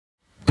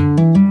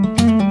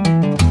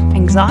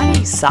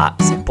Anxiety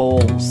sucks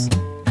balls.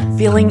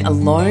 Feeling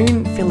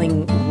alone,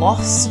 feeling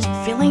lost,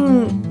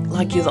 feeling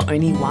like you're the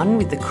only one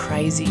with the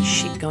crazy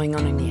shit going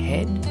on in your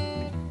head.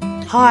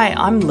 Hi,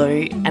 I'm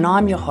Lou and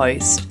I'm your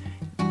host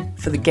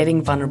for the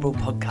Getting Vulnerable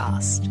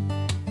podcast.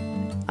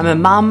 I'm a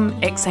mum,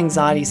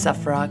 ex-anxiety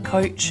sufferer,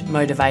 coach,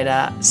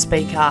 motivator,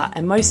 speaker,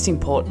 and most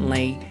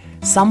importantly,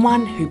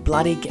 someone who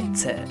bloody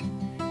gets it.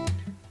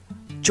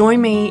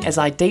 Join me as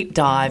I deep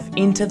dive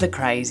into the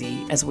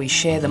crazy as we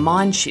share the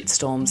mind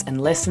shitstorms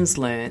and lessons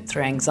learned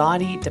through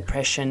anxiety,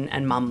 depression,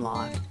 and mum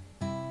life.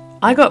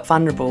 I got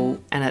vulnerable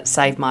and it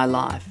saved my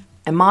life,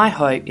 and my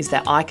hope is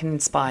that I can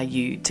inspire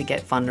you to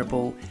get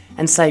vulnerable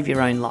and save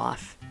your own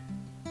life.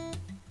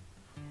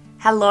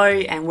 Hello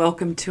and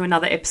welcome to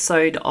another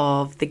episode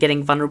of the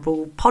Getting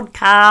Vulnerable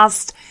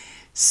podcast.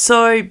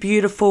 So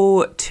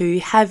beautiful to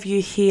have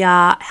you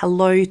here.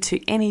 Hello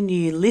to any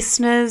new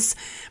listeners.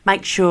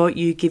 Make sure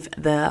you give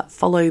the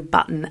follow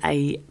button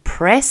a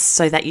press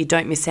so that you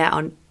don't miss out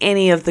on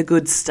any of the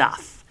good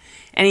stuff,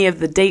 any of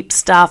the deep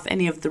stuff,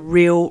 any of the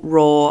real,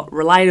 raw,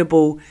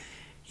 relatable.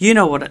 You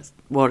know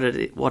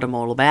what I'm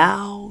all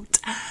about.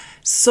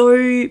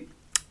 So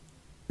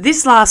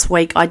this last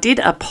week I did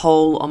a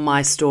poll on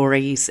my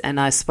stories and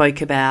I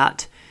spoke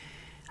about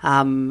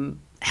how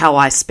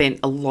I spent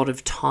a lot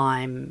of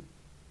time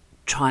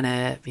trying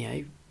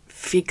to,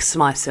 fix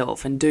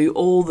myself and do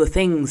all the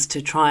things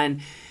to try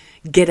and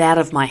get out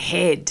of my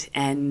head,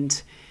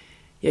 and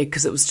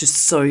because it was just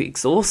so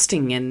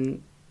exhausting.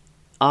 And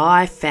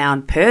I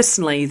found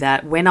personally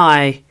that when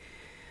I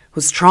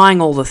was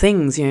trying all the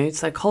things,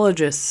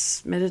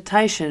 psychologists,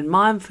 meditation,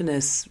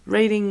 mindfulness,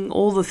 reading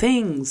all the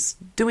things,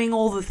 doing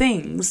all the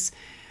things,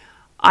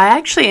 I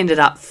actually ended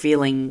up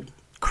feeling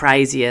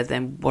crazier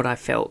than what I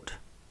felt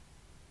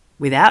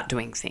without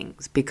doing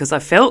things, because I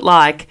felt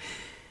like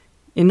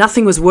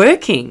nothing was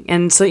working.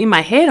 And so in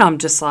my head, I'm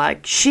just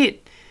like,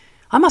 shit,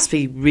 I must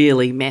be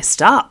really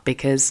messed up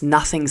because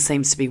nothing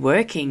seems to be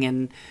working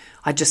and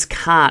I just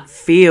can't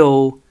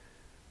feel,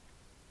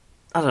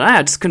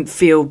 I just couldn't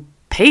feel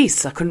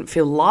peace. I couldn't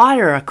feel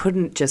lighter. I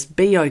couldn't just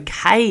be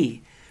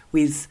okay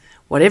with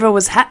whatever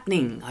was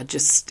happening.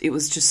 It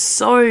was just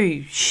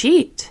so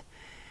shit.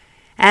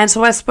 And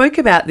so I spoke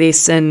about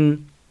this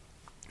and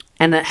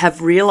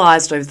have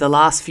realised over the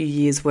last few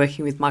years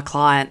working with my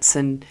clients,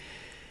 and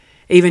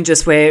even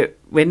just we're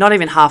not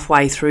even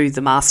halfway through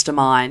the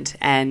mastermind,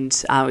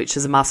 and which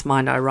is a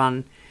mastermind I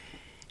run,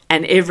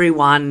 and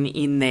everyone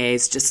in there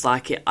is just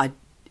like,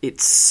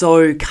 it's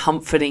so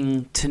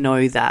comforting to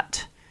know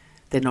that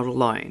they're not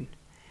alone.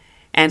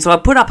 And so I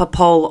put up a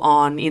poll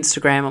on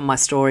Instagram on my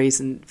stories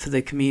and for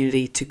the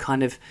community to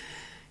kind of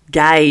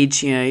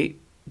gauge,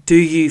 do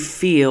you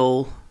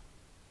feel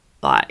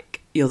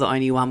like you're the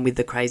only one with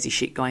the crazy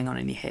shit going on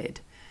in your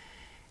head?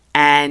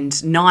 And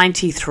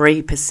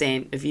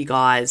 93% of you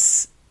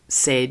guys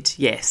said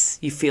yes,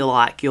 you feel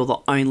like you're the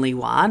only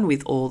one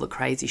with all the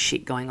crazy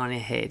shit going on in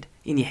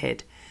your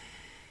head.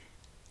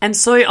 And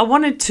so I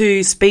wanted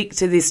to speak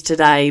to this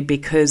today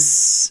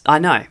because I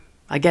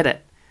get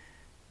it.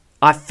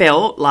 I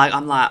felt like,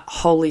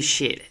 holy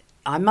shit,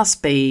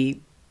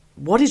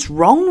 what is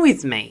wrong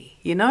with me?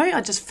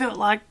 I just felt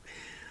like,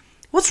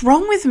 what's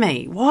wrong with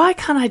me? Why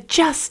can't I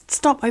just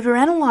stop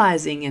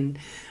overanalyzing and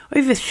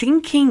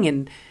overthinking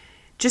and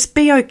just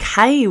be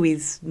okay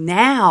with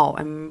now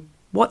and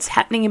what's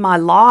happening in my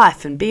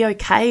life and be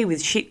okay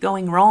with shit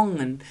going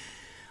wrong? And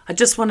I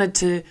just wanted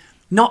to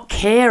not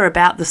care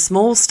about the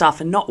small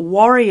stuff and not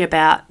worry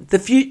about the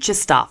future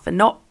stuff and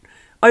not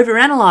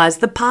overanalyze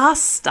the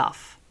past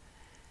stuff.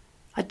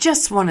 I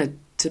just wanted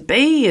to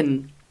be,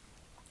 and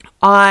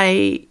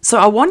I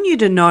want you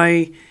to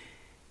know,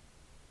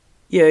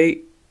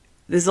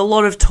 there's a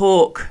lot of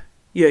talk,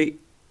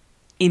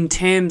 in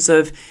terms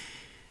of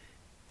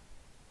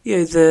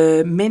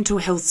the mental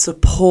health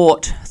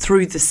support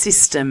through the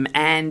system.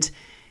 And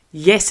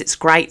yes, it's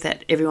great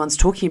that everyone's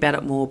talking about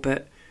it more,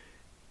 but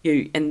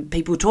and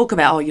people talk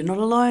about, you're not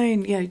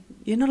alone,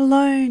 you're not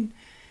alone.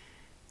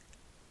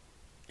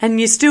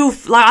 And I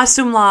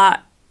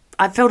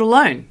felt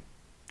alone.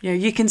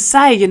 You can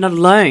say you're not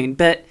alone,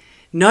 but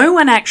no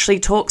one actually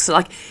talks.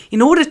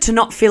 In order to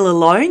not feel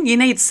alone, you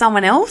need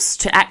someone else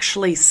to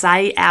actually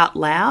say out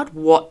loud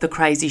what the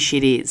crazy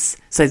shit is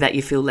so that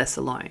you feel less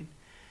alone.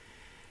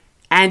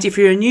 And if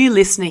you're a new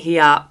listener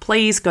here,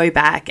 please go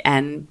back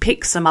and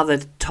pick some other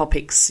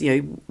topics,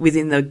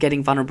 within the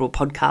Getting Vulnerable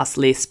podcast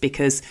list,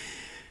 because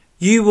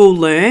you will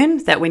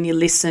learn that when you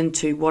listen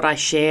to what I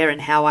share and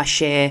how I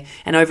share,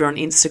 and over on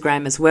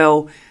Instagram as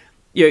well,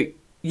 you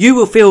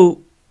will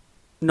feel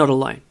not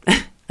alone.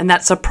 And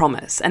that's a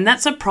promise. And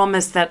that's a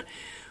promise that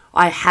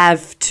I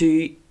have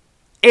to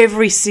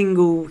every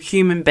single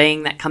human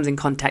being that comes in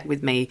contact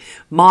with me.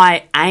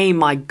 My aim,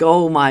 my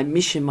goal, my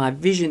mission, my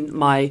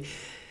vision,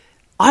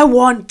 I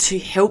want to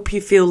help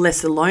you feel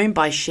less alone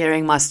by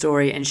sharing my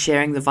story and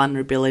sharing the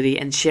vulnerability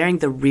and sharing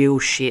the real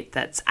shit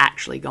that's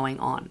actually going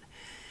on.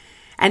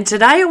 And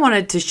today I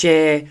wanted to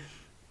share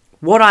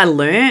what I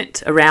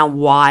learnt around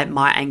why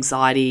my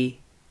anxiety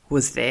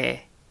was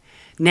there.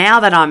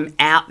 now that I'm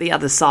out the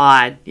other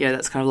side,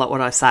 that's kind of like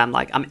what I say. I'm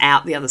like, I'm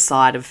out the other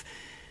side of,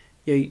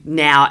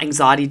 now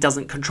anxiety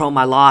doesn't control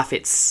my life.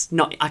 It's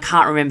not, I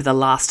can't remember the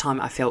last time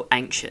I felt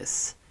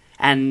anxious.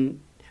 And,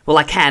 well,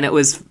 I can. It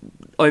was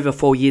over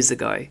 4 years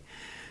ago.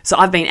 So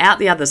I've been out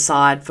the other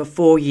side for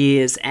 4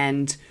 years,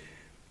 and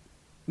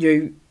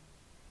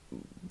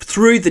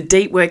through the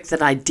deep work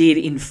that I did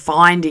in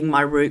finding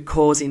my root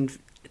cause, in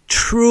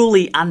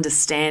truly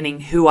understanding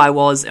who I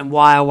was and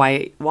why I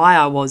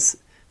was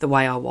the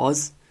way I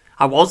was.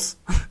 I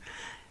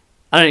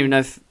don't even know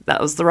if that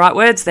was the right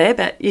words there,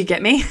 but you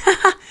get me.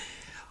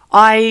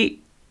 I've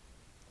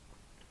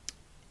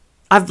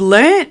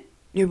learnt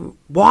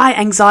why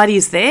anxiety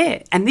is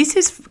there, and this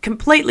is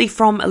completely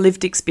from a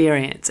lived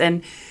experience.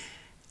 And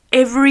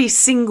every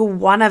single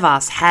one of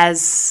us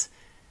has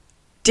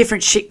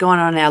different shit going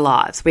on in our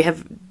lives.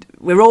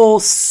 We're all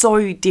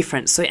so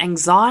different. So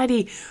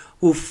anxiety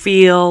will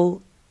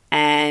feel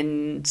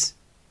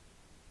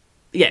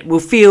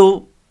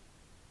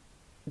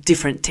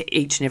different to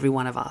each and every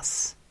one of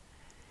us.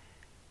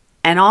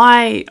 And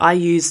I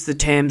use the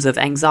terms of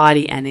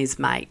anxiety and his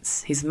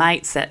mates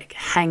that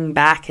hang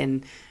back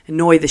and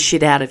annoy the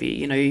shit out of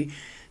you.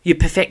 Your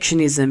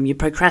perfectionism, your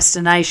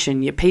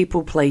procrastination, your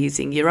people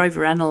pleasing, your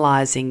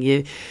overanalyzing,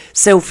 your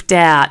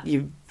self-doubt,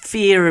 your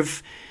fear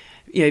of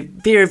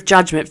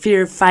judgment,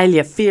 fear of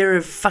failure, fear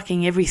of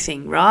fucking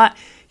everything, right?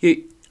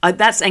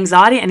 That's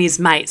anxiety and his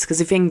mates,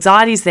 because if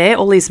anxiety's there,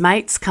 all his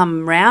mates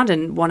come round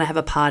and want to have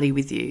a party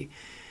with you.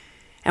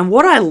 And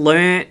what I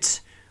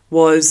learnt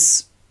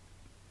was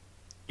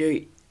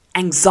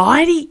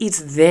anxiety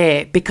is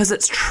there because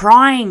it's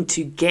trying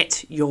to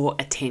get your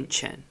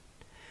attention.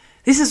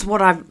 This is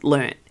what I've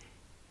learnt.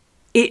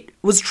 It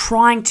was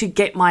trying to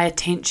get my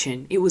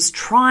attention. It was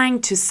trying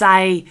to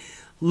say,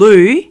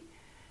 Lou,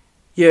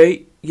 you're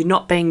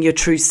not being your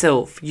true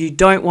self. You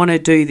don't want to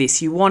do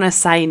this. You want to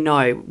say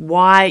no.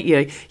 Why?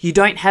 You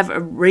don't have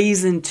a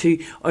reason to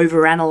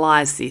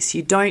overanalyze this.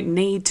 You don't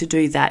need to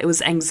do that. It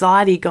was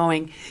anxiety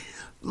going,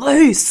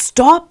 Lou,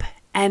 stop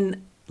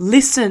and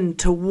listen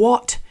to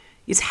what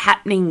is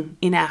happening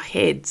in our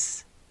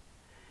heads.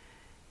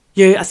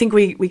 I think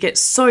we get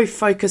so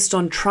focused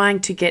on trying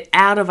to get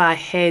out of our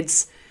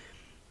heads,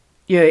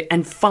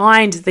 and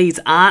find these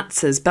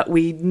answers, but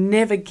we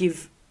never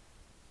give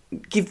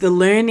the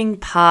learning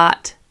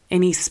part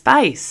any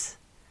space,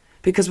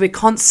 because we're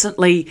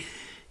constantly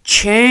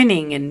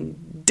churning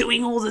and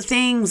doing all the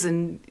things,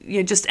 and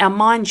just our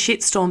mind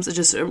shitstorms are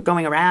just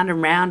going around and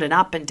round and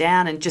up and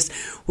down, and just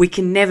we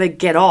can never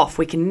get off.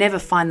 We can never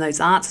find those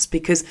answers,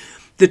 because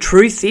the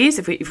truth is,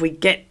 if we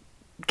get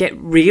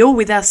real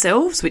with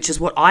ourselves, which is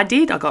what I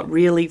did, I got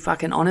really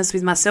fucking honest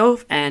with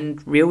myself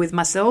and real with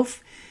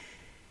myself.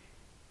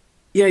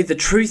 The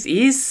truth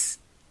is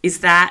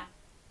that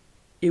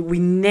we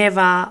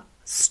never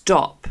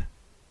stop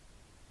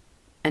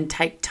and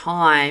take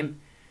time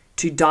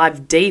to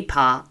dive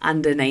deeper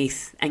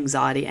underneath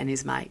anxiety and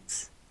his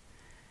mates,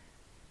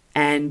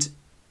 and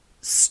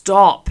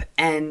stop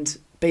and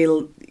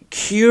be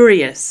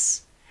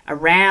curious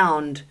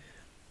around,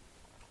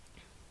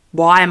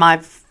 why am I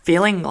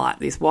feeling like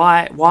this?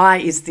 Why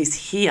is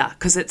this here?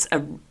 Because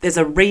there's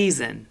a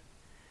reason.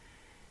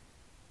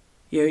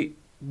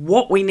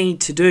 What we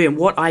need to do, and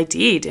what I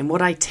did and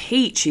what I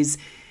teach, is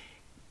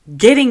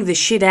getting the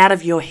shit out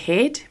of your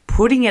head,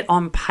 putting it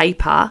on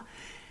paper,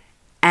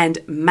 and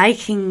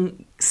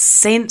making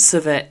sense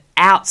of it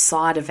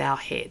outside of our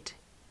head.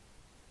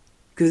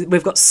 Because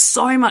we've got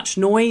so much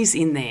noise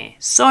in there,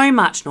 so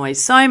much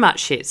noise, so much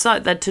shit. So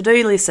the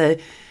to-do lists are,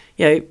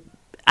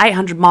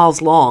 800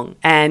 miles long,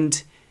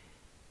 and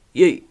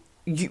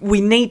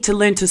we need to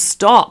learn to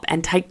stop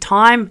and take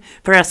time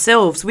for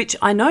ourselves, which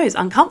I know is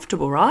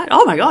uncomfortable, right?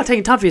 Oh my God,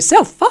 taking time for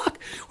yourself. Fuck.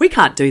 We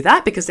can't do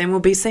that, because then we'll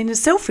be seen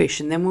as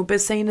selfish, and then we'll be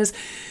seen as,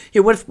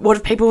 what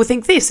if people will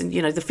think this? And,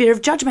 the fear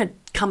of judgment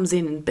comes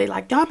in and be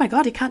like, oh my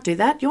God, you can't do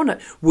that. You're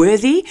not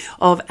worthy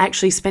of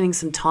actually spending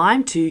some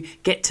time to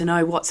get to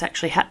know what's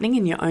actually happening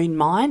in your own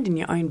mind, in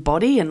your own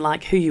body, and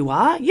like who you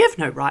are. You have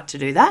no right to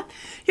do that.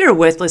 You're a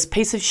worthless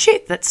piece of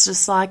shit. That's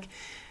just like,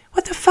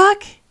 what the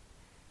fuck?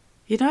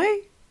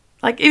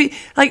 Like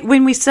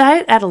when we say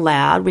it out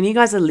aloud, when you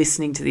guys are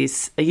listening to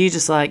this, are you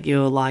just like,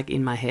 you're like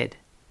in my head?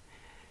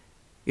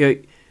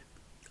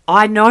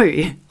 I know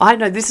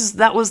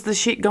that was the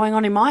shit going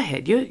on in my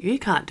head. You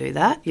can't do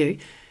that. You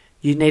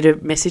need to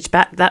message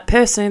back that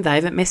person. They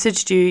haven't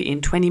messaged you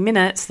in 20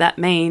 minutes. That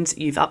means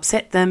you've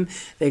upset them.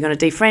 They're going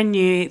to defriend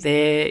you.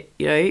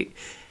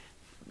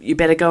 You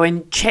better go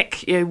and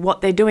check what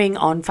they're doing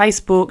on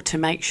Facebook to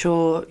make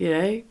sure,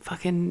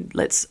 fucking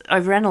let's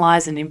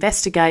overanalyze and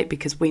investigate,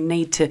 because we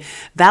need to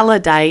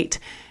validate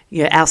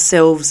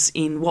ourselves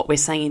in what we're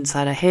saying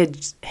inside our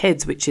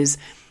heads, which is,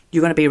 you're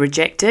going to be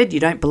rejected,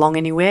 you don't belong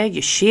anywhere,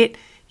 you're shit,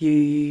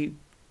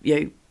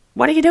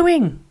 what are you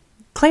doing?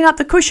 Clean up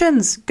the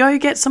cushions, go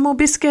get some more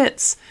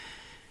biscuits.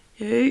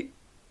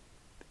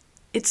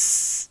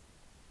 It's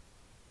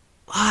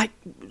like,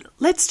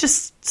 let's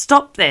just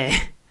stop there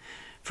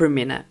for a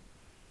minute.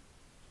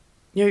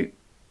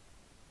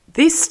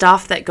 this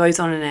stuff that goes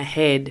on in our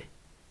head,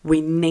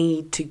 we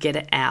need to get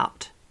it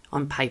out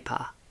on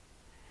paper.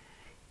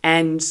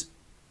 And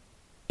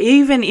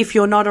even if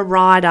you're not a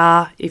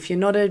writer, if you're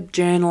not a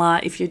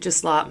journaler, if you're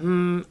just like,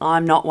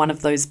 I'm not one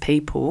of those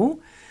people,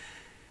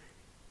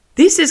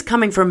 this is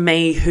coming from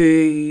me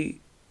who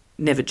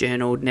never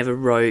journaled, never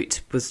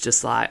wrote, was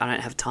just like, I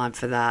don't have time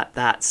for that.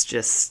 That's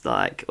just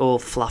like all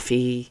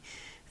fluffy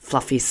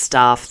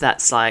stuff.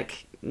 That's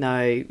like,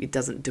 no, it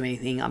doesn't do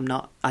anything.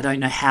 I don't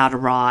know how to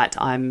write.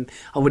 I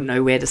wouldn't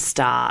know where to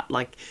start.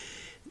 Like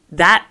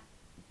that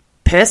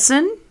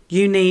person,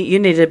 you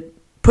need to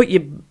put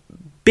your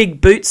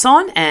big boots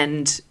on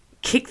and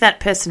kick that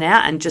person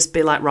out and just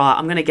be like, right,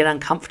 I'm going to get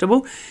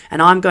uncomfortable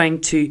and I'm going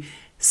to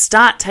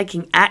start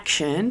taking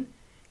action,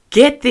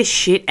 get this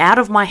shit out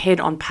of my head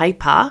on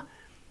paper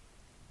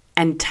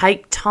and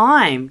take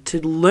time to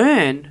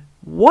learn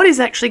what is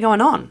actually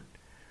going on.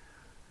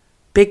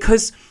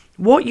 Because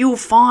what you'll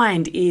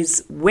find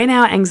is when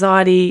our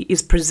anxiety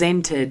is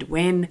presented,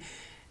 when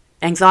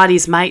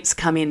anxiety's mates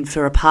come in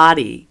for a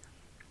party,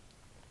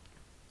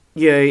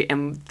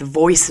 and the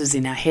voices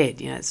in our head,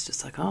 it's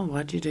just like, oh,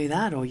 why'd you do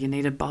that? Or you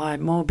need to buy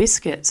more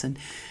biscuits, and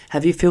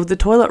have you filled the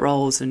toilet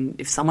rolls? And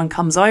if someone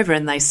comes over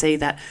and they see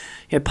that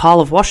pile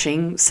of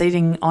washing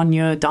sitting on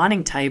your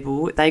dining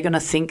table, they're going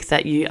to think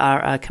that you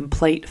are a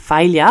complete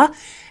failure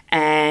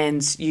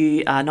and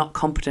you are not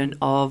competent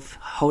of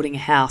holding a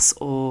house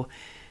or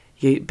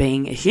you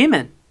being a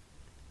human.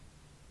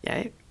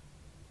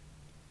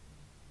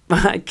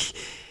 Like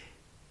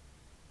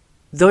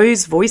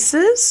those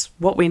voices,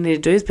 what we need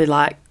to do is be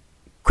like,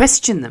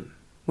 question them.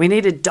 We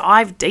need to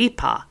dive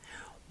deeper.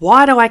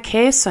 Why do I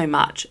care so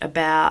much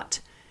about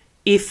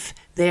if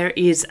there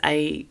is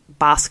a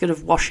basket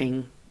of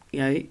washing,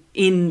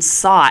 in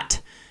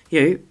sight,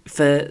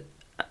 for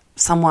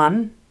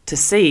someone to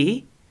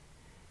see,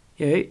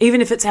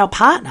 even if it's our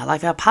partner, like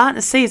if our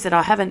partner sees that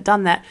I haven't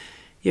done that,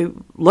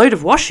 load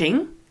of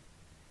washing,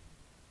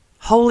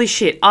 holy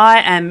shit, I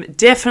am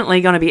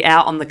definitely going to be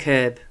out on the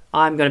curb.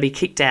 I'm going to be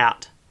kicked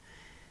out.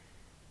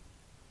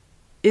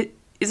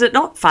 Is it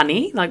not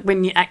funny, like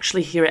when you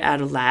actually hear it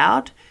out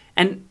aloud?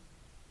 And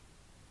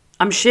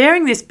I'm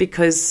sharing this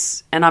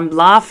because, and I'm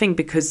laughing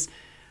because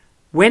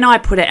when I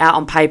put it out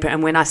on paper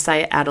and when I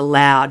say it out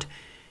aloud,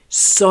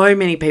 so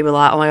many people are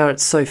like, oh my God,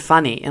 it's so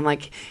funny. And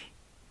like,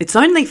 it's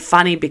only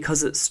funny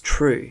because it's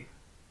true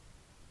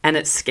and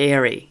it's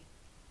scary.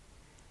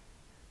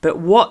 But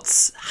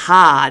what's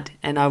hard,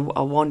 and I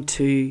want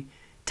to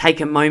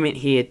take a moment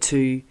here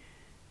to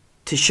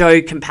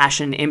show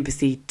compassion,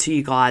 empathy to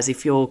you guys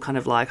if you're kind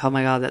of like, oh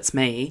my God, that's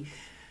me.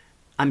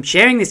 I'm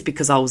sharing this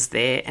because I was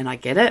there and I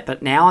get it,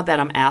 but now that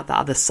I'm out the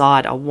other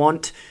side, I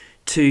want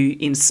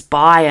to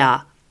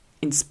inspire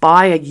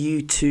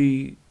you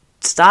to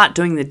start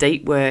doing the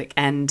deep work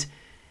and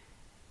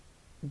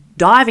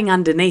diving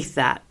underneath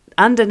that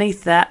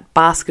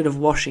basket of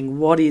washing.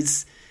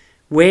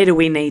 Where do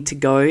we need to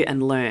go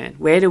and learn?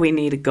 Where do we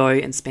need to go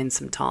and spend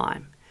some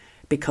time?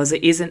 Because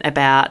it isn't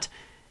about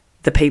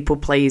the people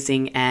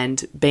pleasing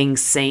and being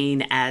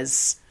seen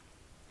as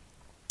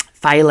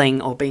failing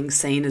or being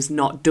seen as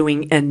not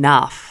doing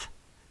enough.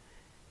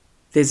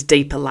 There's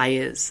deeper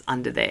layers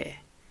under there.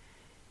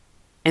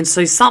 And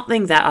so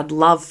something that I'd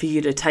love for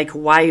you to take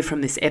away from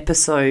this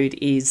episode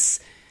is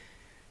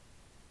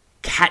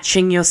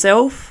catching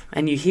yourself,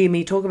 and you hear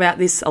me talk about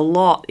this a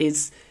lot,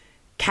 is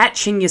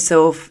catching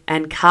yourself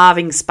and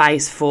carving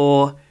space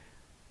for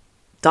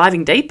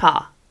diving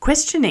deeper,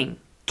 questioning,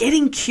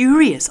 getting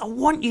curious. I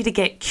want you to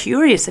get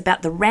curious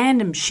about the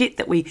random shit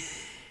that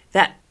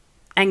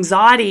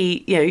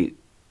anxiety,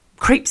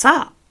 creeps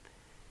up.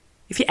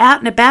 If you're out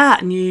and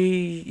about and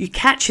you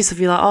catch yourself,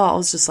 you're like, oh, I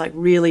was just like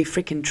really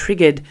freaking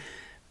triggered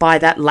by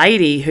that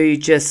lady who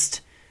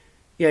just,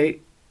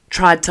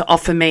 tried to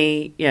offer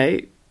me,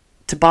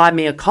 to buy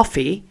me a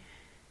coffee.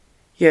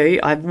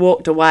 I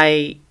walked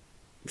away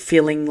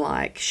feeling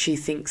like she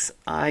thinks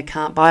I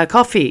can't buy a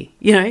coffee,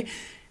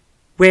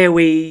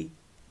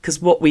 because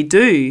what we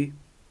do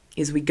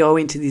is we go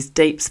into this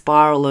deep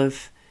spiral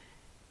of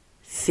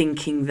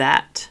thinking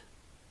that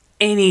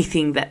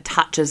anything that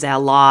touches our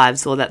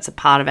lives or that's a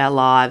part of our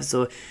lives,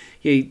 or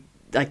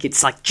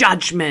it's like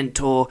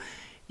judgment, or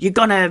you're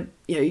gonna,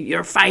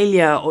 you're a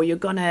failure, or you're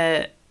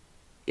gonna,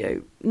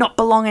 not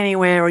belong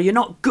anywhere, or you're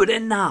not good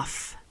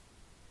enough.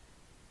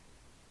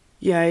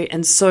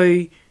 And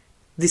so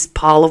this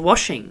pile of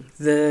washing,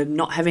 the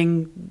not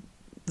having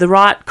the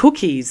right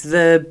cookies,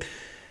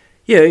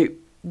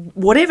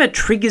 whatever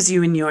triggers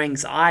you in your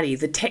anxiety,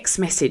 the text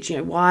message,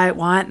 why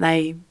aren't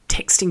they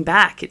texting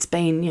back? It's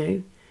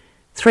been,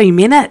 3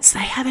 minutes. They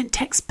haven't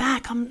texted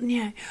back.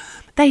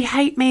 They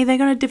hate me. They're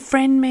going to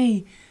defriend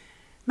me.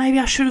 Maybe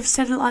I should have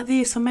said it like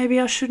this, or maybe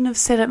I shouldn't have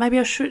said it. Maybe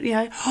I should,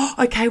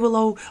 okay,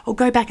 well, I'll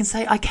go back and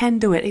say I can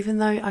do it, even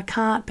though I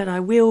can't, but I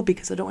will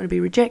because I don't want to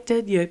be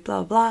rejected,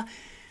 blah, blah.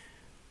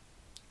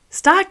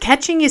 Start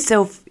catching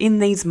yourself in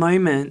these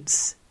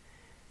moments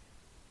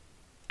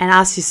and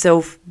ask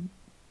yourself,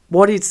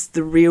 what is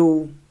the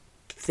real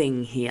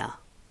thing here?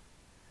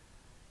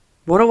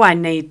 What do I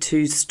need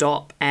to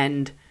stop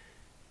and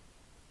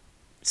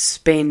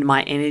spend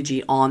my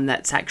energy on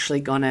that's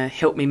actually going to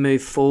help me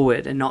move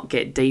forward and not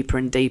get deeper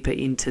and deeper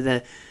into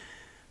the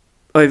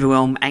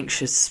overwhelmed,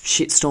 anxious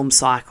shitstorm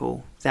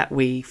cycle that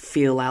we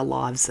feel our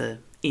lives are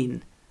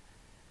in?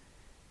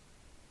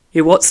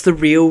 What's the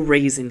real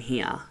reason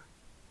here?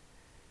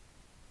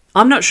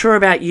 I'm not sure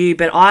about you,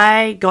 but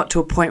I got to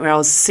a point where I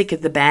was sick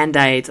of the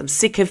Band-Aids. I'm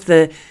sick of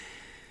the,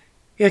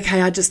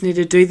 okay, I just need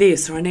to do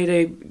this, or I need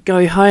to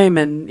go home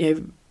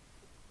and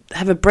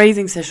have a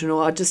breathing session,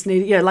 or I just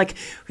need,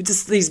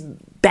 just these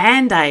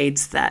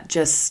Band-Aids that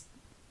just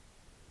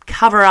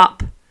cover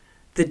up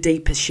the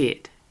deeper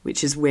shit,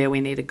 which is where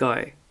we need to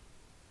go.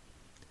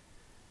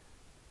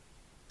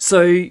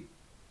 So,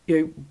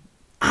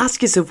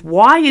 ask yourself,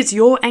 why is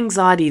your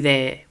anxiety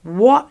there?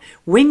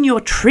 When you're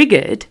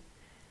triggered,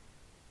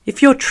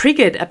 if you're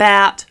triggered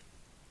about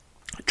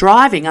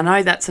driving, I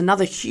know that's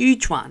another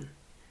huge one.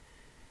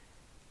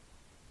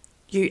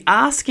 You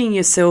asking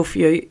yourself,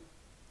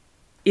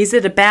 is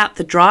it about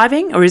the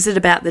driving or is it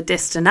about the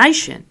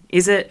destination?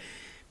 Is it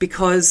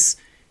because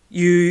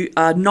you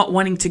are not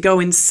wanting to go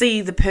and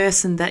see the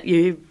person that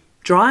you're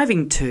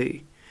driving to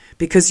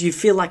because you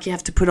feel like you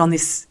have to put on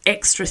this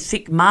extra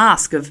thick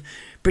mask of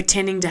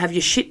pretending to have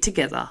your shit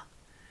together?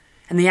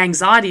 And the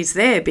anxiety is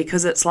there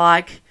because it's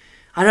like,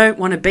 I don't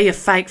want to be a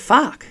fake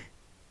fuck.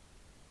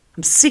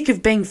 I'm sick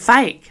of being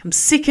fake. I'm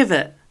sick of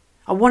it.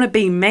 I want to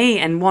be me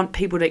and want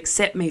people to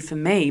accept me for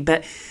me.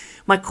 But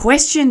my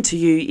question to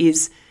you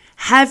is,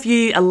 have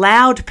you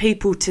allowed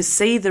people to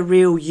see the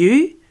real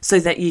you so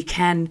that you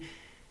can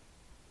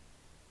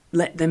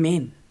let them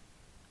in?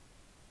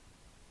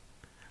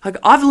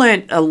 I've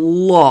learned a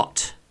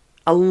lot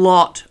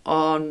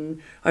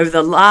on over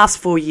the last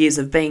 4 years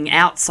of being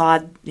out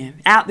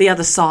the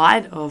other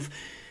side of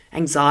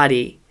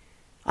anxiety.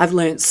 I've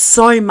learned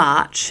so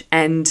much,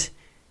 and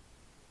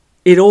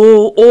it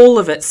all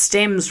of it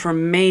stems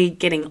from me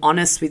getting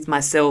honest with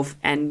myself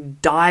and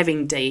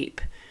diving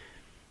deep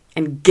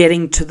and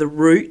getting to the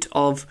root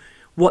of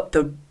what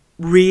the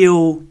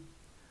real,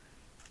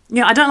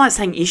 I don't like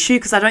saying issue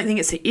because I don't think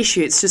it's an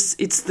issue.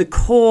 It's the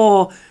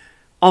core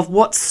of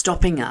what's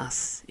stopping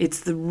us. It's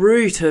the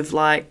root of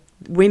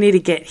we need to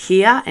get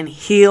here and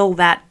heal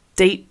that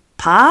deep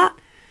part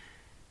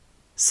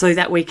so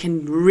that we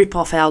can rip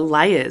off our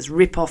layers,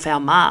 rip off our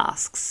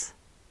masks.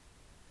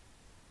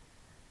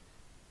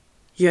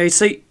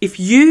 So if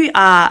you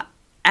are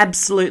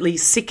absolutely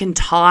sick and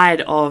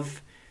tired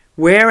of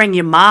wearing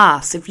your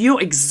mask, if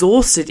you're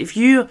exhausted, if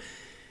you're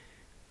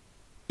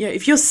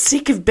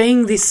sick of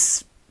being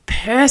this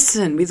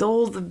person with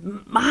all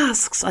the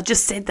masks, I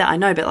just said that, I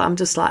know, but I'm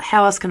just like,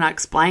 how else can I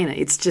explain it?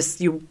 It's just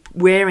you're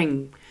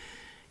wearing,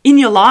 in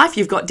your life,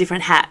 you've got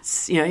different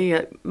hats. You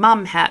got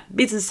mum hat,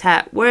 business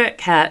hat,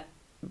 work hat,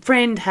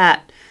 friend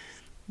hat,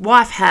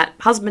 wife hat,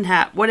 husband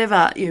hat,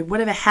 whatever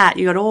hat,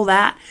 you got all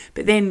that.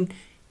 But then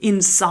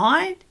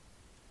inside,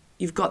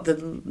 you've got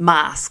the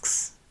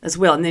masks as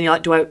well. And then you're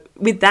like,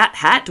 with that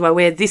hat, do I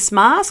wear this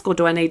mask, or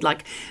do I need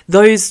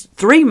those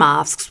 3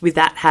 masks with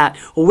that hat?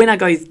 Or when I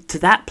go to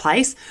that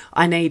place,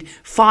 I need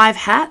 5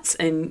 hats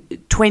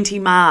and 20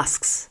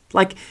 masks.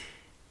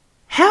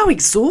 How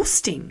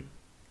exhausting.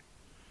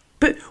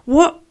 But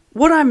what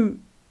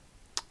I'm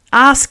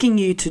asking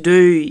you to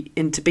do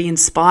and to be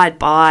inspired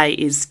by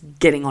is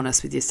getting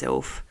honest with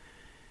yourself.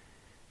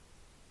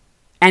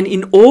 And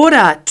in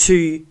order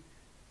to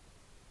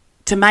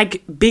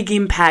make big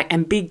impact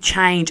and big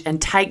change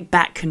and take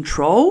back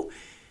control,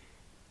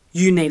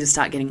 you need to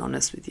start getting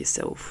honest with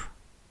yourself.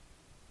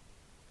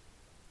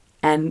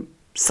 And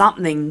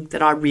something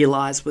that I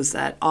realised was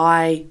that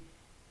I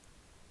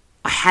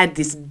had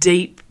this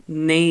deep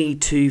need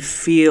to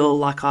feel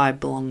like I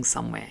belong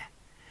somewhere.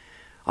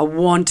 I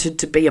wanted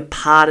to be a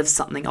part of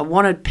something. I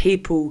wanted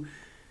people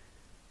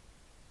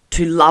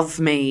to love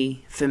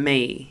me for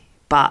me.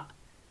 But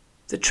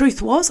the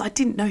truth was, I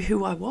didn't know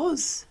who I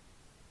was.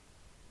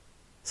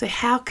 So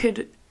how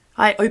could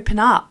I open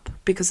up?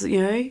 Because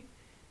I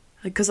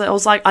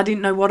was like, I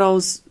didn't know what I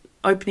was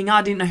opening up.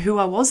 I didn't know who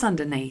I was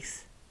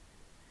underneath.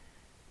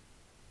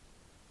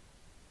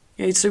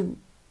 So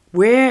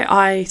where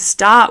I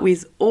start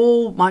with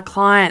all my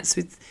clients,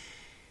 with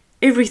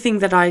everything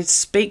that I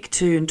speak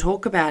to and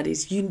talk about,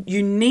 is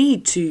you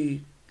need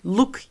to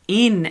look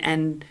in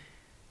and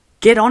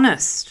get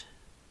honest.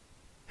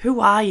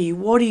 Who are you?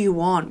 What do you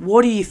want?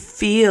 What do you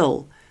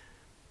feel?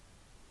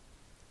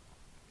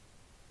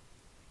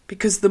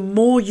 Because the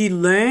more you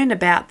learn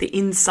about the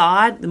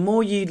inside, the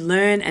more you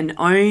learn and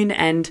own,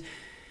 and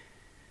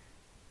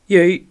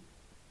it's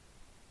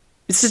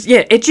just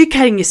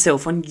educating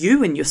yourself on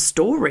you and your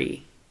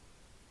story.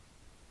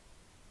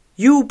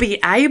 You'll be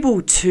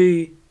able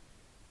to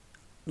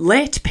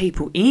let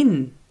people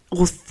in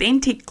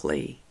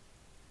authentically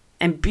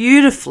and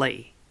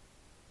beautifully.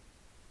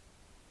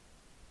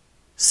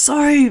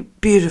 So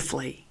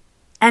beautifully.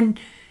 And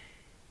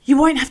you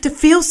won't have to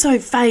feel so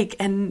fake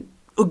and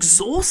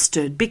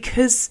exhausted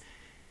because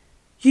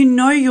you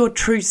know your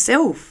true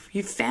self.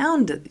 You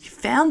found it. You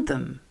found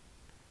them.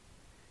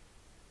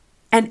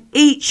 And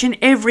each and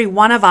every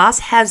one of us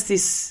has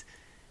this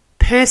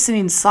person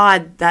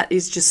inside that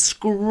is just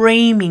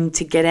screaming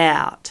to get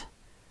out.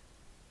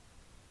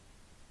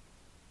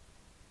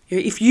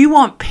 If you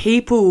want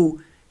people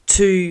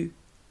to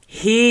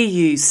hear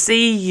you,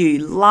 see you,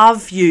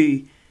 love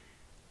you,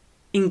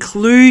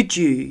 include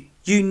you,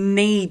 you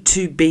need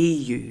to be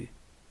you.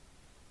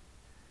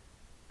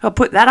 I'll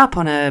put that up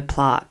on a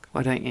plaque,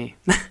 why don't you?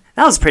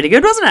 That was pretty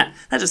good, wasn't it?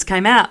 That just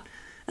came out.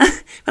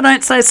 I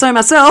don't say so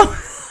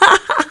myself.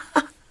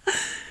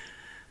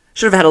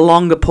 Should have had a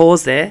longer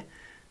pause there.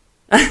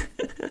 Like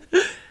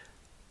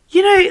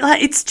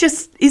it's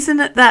just, isn't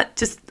it that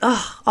just,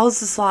 I was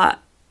just like,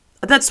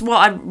 that's what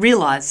I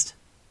realised.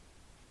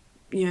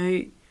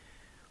 We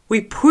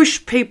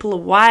push people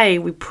away,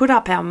 we put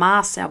up our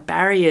masks, our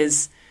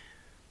barriers,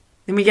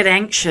 then we get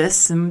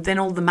anxious, and then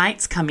all the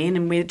mates come in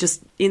and we're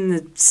just in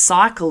the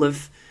cycle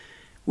of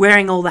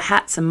wearing all the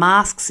hats and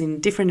masks in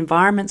different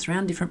environments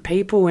around different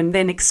people, and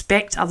then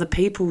expect other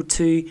people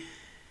to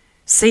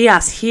see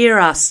us, hear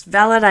us,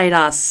 validate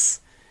us,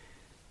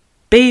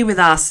 be with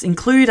us,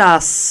 include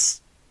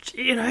us,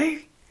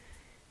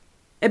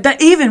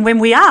 But even when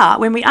we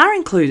are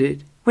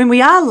included, when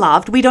we are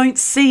loved, we don't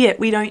see it,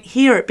 we don't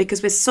hear it,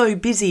 because we're so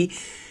busy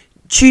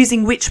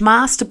choosing which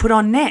mask to put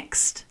on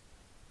next,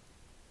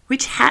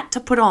 which hat to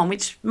put on,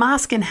 which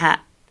mask and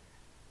hat.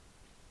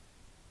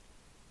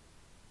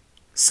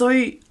 So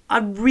I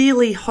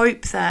really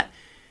hope that,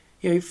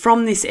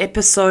 from this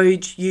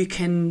episode you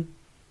can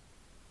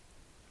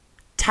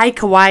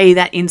take away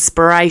that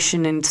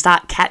inspiration and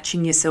start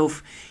catching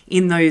yourself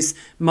in those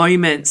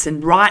moments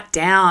and write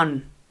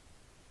down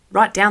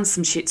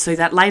some shit, so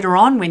that later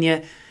on when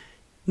you're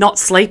not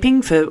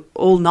sleeping for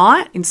all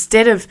night,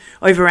 instead of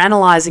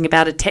overanalyzing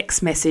about a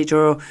text message,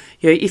 or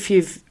if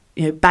you've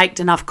baked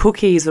enough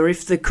cookies, or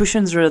if the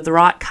cushions are the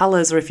right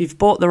colours, or if you've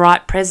bought the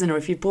right present, or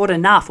if you've bought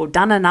enough or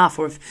done enough,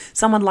 or if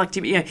someone liked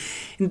you,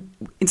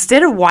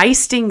 instead of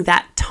wasting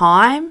that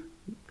time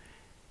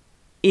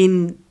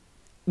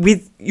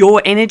with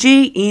your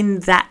energy in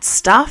that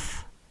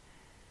stuff,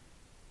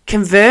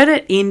 convert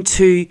it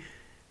into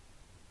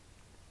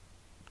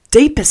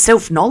deeper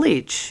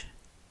self-knowledge,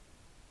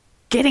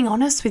 getting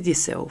honest with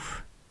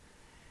yourself.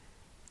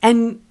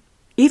 And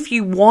if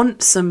you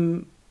want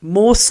some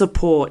more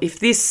support, if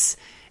this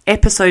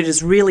episode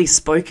has really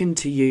spoken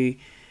to you,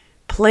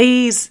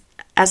 please,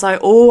 as I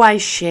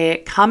always share,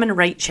 come and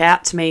reach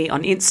out to me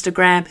on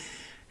Instagram,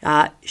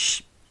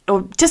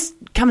 or just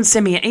come and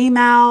send me an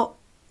email,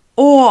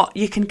 or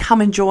you can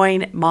come and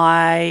join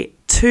my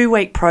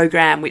 2-week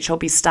program, which I'll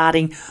be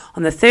starting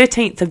on the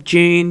 13th of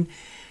June.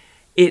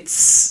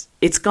 It's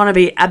going to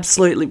be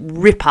absolutely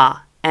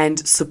ripper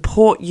and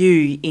support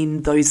you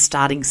in those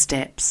starting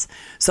steps.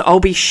 So I'll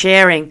be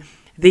sharing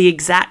the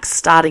exact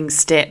starting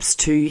steps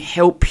to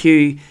help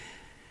you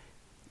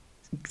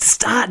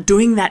start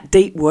doing that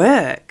deep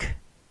work.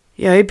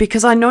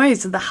 Because I know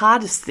it's the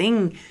hardest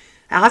thing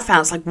I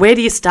found. It's like, where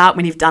do you start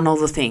when you've done all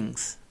the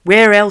things?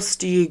 Where else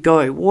do you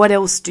go? What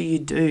else do you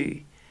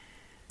do?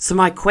 So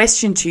my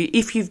question to you,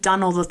 if you've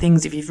done all the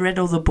things, if you've read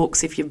all the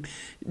books, if you've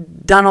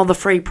done all the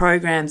free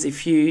programs,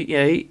 if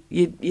you're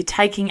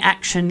taking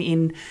action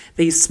in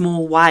these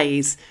small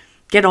ways,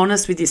 get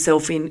honest with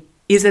yourself in,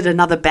 is it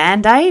another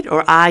Band-Aid,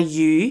 or are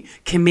you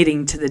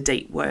committing to the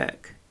deep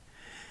work?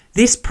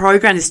 This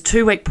program, this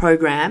 2-week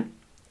program,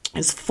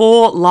 is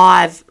 4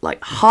 live,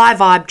 high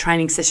vibe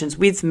training sessions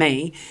with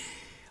me.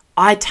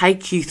 I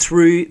take you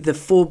through the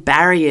 4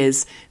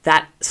 barriers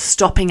that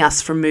stopping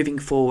us from moving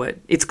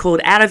forward. It's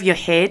called Out of Your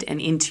Head and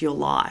Into Your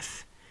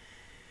Life.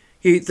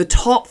 The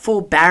top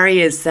 4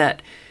 barriers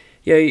that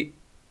I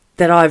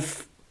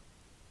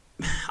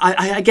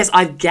guess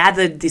I've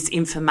gathered this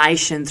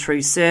information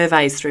through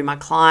surveys, through my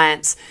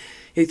clients,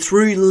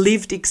 through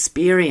lived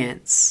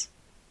experience.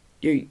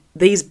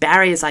 These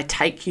barriers I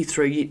take you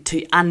through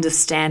to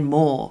understand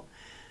more.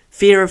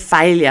 Fear of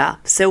failure,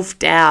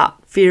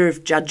 self-doubt, fear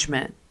of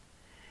judgment.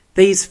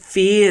 These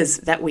fears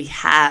that we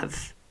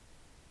have,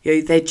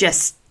 they're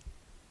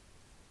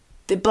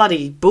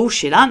bloody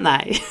bullshit, aren't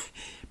they?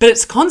 But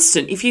it's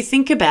constant. If you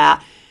think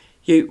about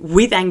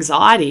with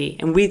anxiety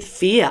and with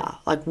fear,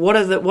 what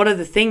are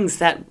the things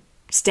that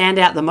stand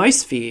out the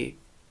most for you?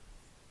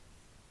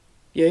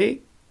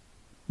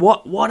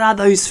 What are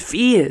those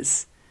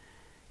fears?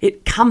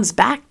 It comes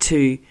back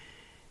to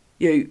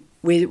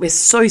we're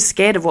so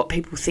scared of what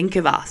people think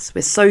of us.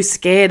 We're so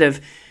scared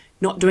of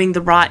not doing the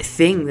right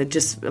thing, they're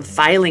just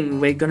failing,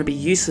 we're going to be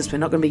useless, we're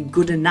not going to be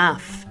good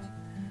enough.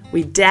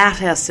 We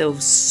doubt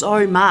ourselves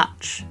so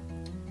much.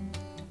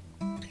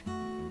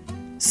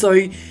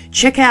 So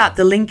check out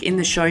the link in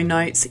the show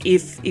notes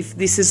if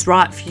this is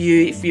right for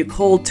you, if you're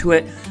called to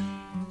it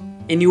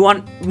and you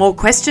want more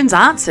questions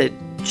answered,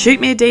 shoot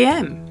me a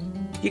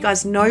DM. You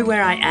guys know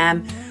where I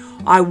am.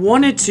 I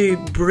wanted to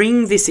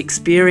bring this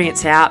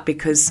experience out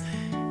because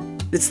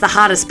it's the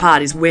hardest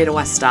part, is where do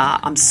I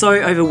start? I'm so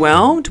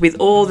overwhelmed with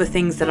all the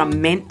things that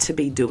I'm meant to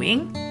be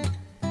doing.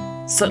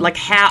 So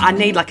how I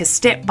need a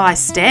step by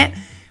step.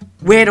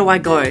 Where do I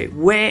go?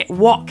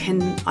 What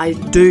can I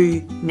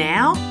do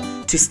now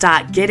to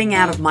start getting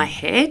out of my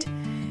head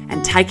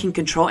and taking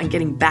control and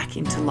getting back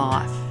into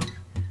life.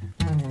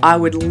 I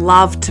would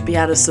love to be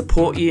able to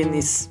support you in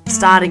this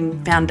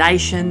starting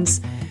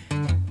foundations.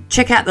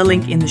 Check out the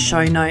link in the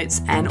show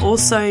notes, and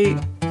also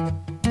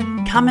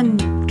come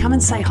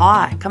and say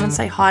hi. Come and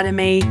say hi to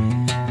me.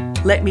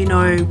 Let me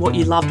know what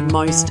you loved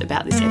most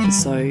about this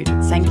episode.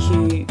 Thank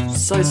you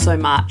so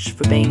much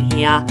for being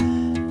here,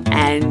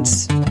 and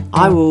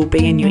I will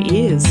be in your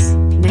ears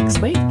next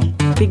week.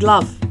 Big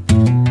love.